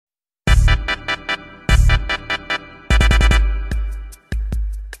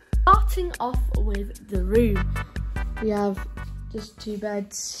starting off with the room. We have just 2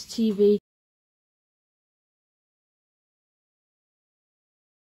 beds, TV.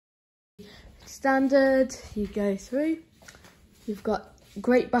 Standard, you go through. You've got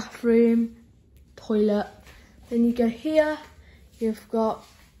great bathroom, toilet. Then you go here, you've got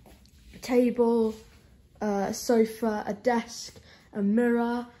a table, a sofa, a desk, a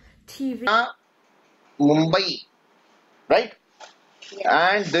mirror, TV. Mumbai, right?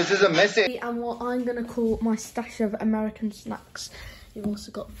 Yeah. And this is a message. And what I'm gonna call my stash of American snacks. You've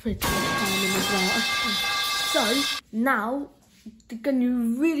also got fridge time as well. Okay. So now, gonna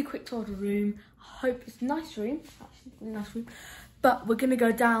do a really quick tour of the room. I hope it's a nice room, actually, really nice room. But we're gonna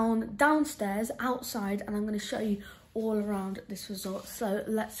go downstairs, outside, and I'm gonna show you all around this resort. So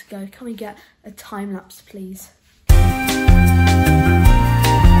let's go. Can we get a time lapse, please?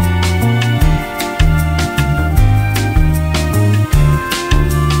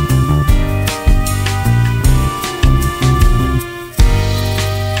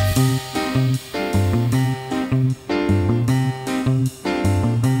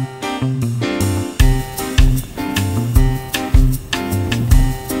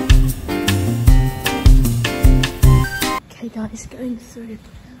 Guys, going through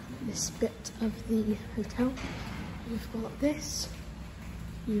this bit of the hotel, you've got this,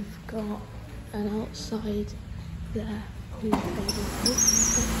 you've got an outside there, pool table.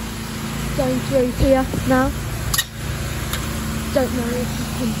 Going through here now. Don't know if you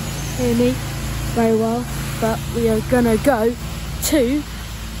can hear me very well, but we are gonna go to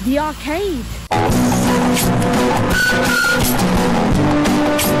the arcade.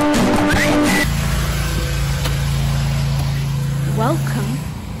 Welcome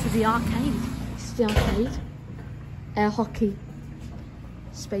to the arcade. This is the arcade. Air hockey,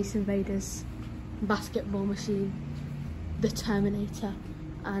 Space Invaders, basketball machine, the Terminator,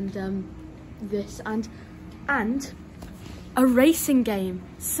 and this and a racing game.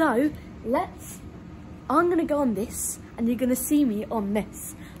 So I'm gonna go on this, and you're gonna see me on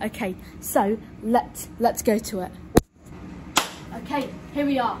this. Okay, so let's go to it. Okay, here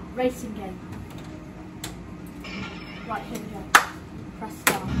we are, racing game. Right, here we go. Press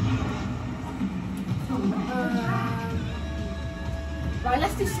start. Right,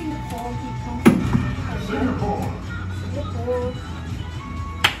 let's do Singapore. Singapore.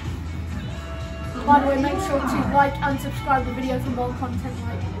 By the way, make sure to like and subscribe the video for more content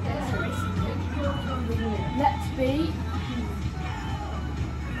like this.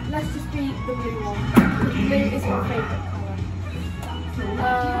 Let's just be the blue one. The blue is my favourite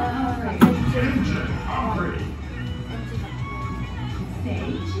colour.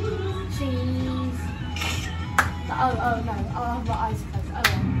 Cheese. Oh no, I'll have my eyes closed. Oh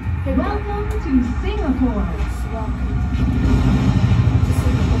well. Welcome to Singapore. Yes, welcome to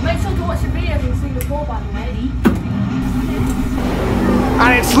Singapore. Make sure to watch the videos in Singapore, by the way.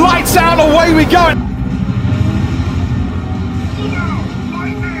 And it's lights out, away we go!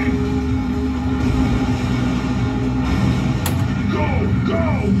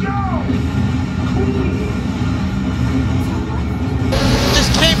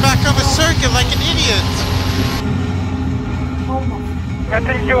 Back of a circuit like an idiot. I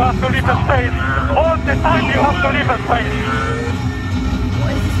think you have to leave a space. All the time you have to leave a space.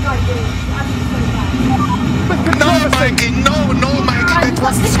 What is this guy doing? No, Mikey, no, Mikey. It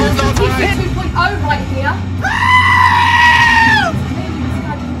was so not right. 2.0 right here.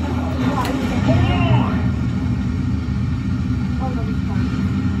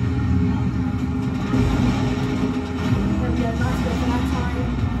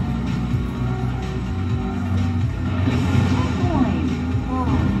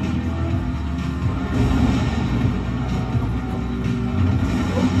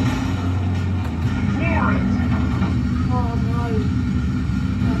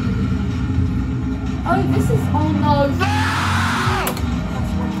 Oh, this is, oh no! No!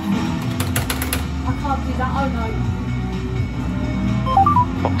 I can't do that, oh no.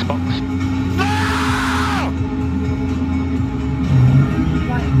 Box. No!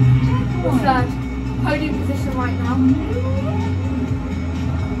 Right, we're third. Podium position right now.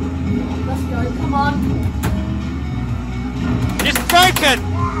 Let's go, come on. It's broken!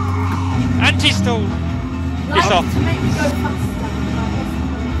 Anti-stall. It's off. To make me go faster.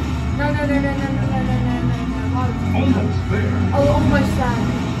 No. Almost there. Oh, almost there.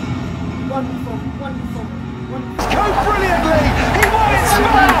 Wonderful. Go brilliantly! He won it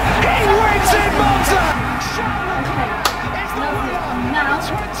small! He wins in Malta! Now,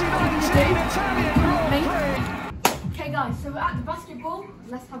 okay guys, so we're at the basketball.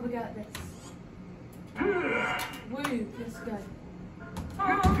 Let's have a go at this. Woo, let's go.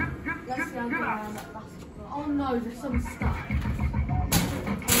 Let's go around that basketball. Oh no, there's some stuff.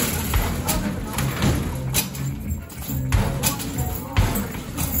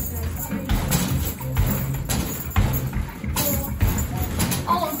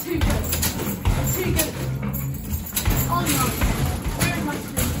 Oh, I'm too good. Too good. Oh no. Where is my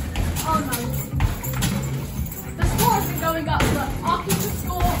screen? Oh no. The score isn't going up, but I'll keep the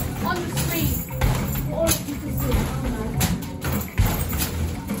score on the screen for all of you to see. Oh no.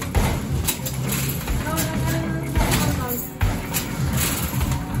 No, no, no, no, no, no, no.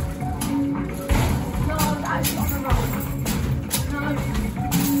 No, that is on the roll. No.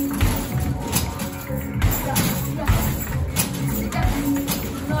 Yeah, yeah.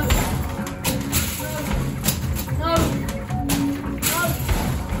 No. No. No. No.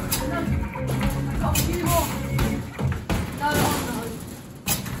 No. Got a few more. No, oh no.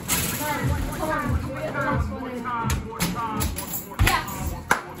 No, come on, can we get the last one in? Yes.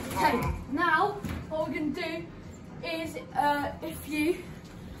 Okay, now what we're gonna do is if you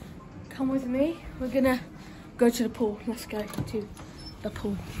come with me, we're gonna go to the pool. Let's go to the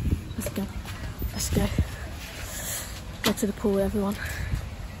pool. Let's go. Let's go. Go to the pool, everyone.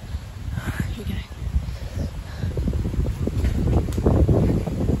 Here we go.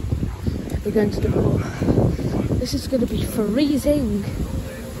 We're going to the pool. This is going to be freezing.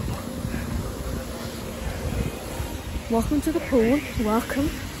 Welcome to the pool. Welcome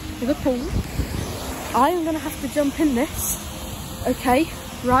to the pool. I am going to have to jump in this. Okay,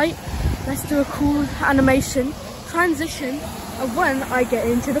 right. Let's do a cool animation transition of when I get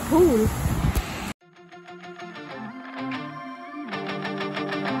into the pool.